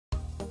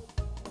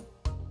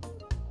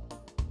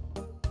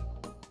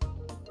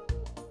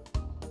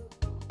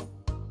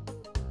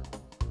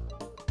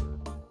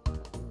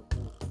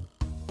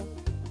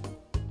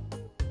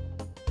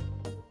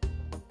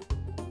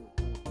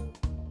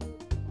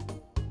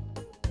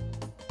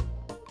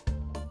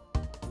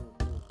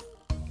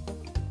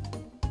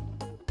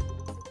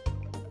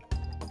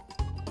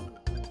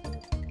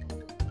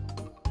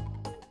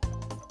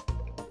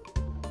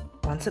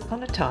Once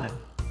upon a time,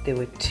 there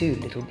were two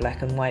little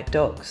black and white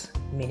dogs,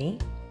 Minnie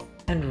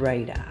and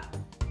Radar.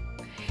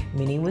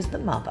 Minnie was the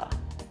mother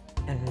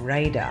and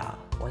Radar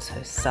was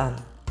her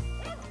son.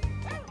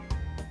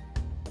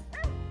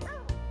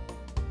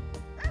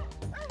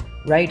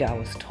 Radar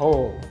was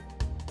tall.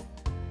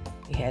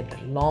 He had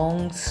a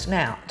long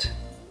snout,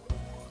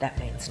 that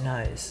means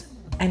nose,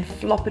 and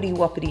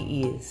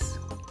floppity-woppity ears.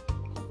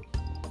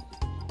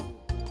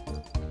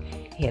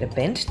 He had a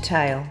bent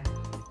tail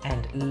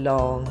and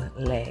long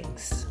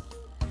legs.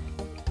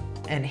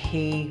 And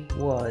he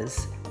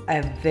was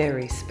a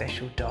very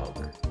special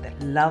dog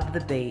that loved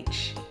the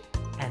beach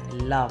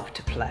and loved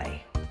to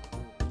play.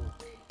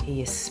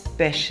 He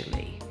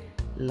especially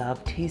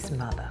loved his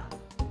mother,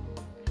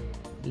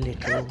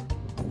 little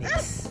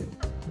Miss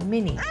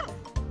Minnie.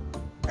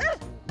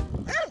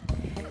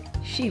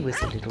 She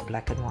was a little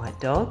black and white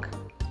dog,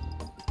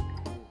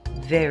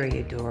 very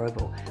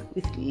adorable,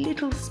 with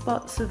little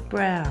spots of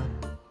brown,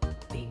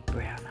 big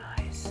brown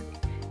eyes.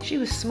 She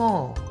was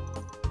small.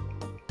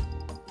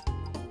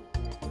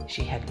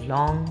 She had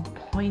long,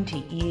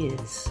 pointy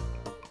ears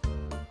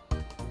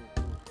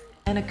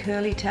and a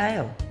curly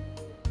tail.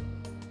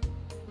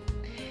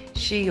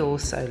 She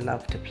also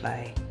loved to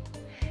play.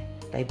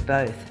 They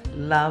both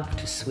loved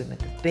to swim at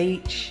the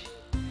beach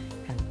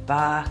and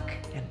bark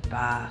and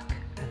bark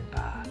and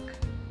bark.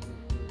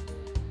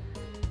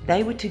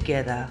 They were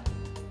together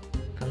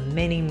for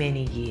many,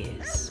 many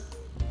years.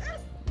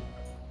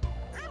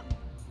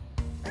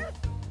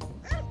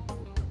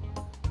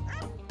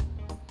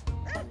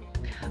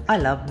 I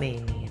love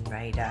Minnie and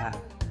Radar.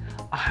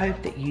 I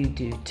hope that you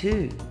do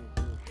too.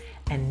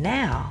 And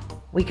now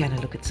we're going to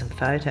look at some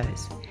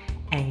photos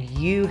and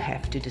you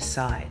have to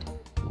decide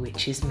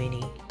which is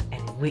Minnie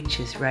and which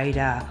is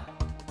Radar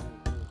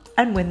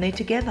and when they're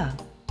together.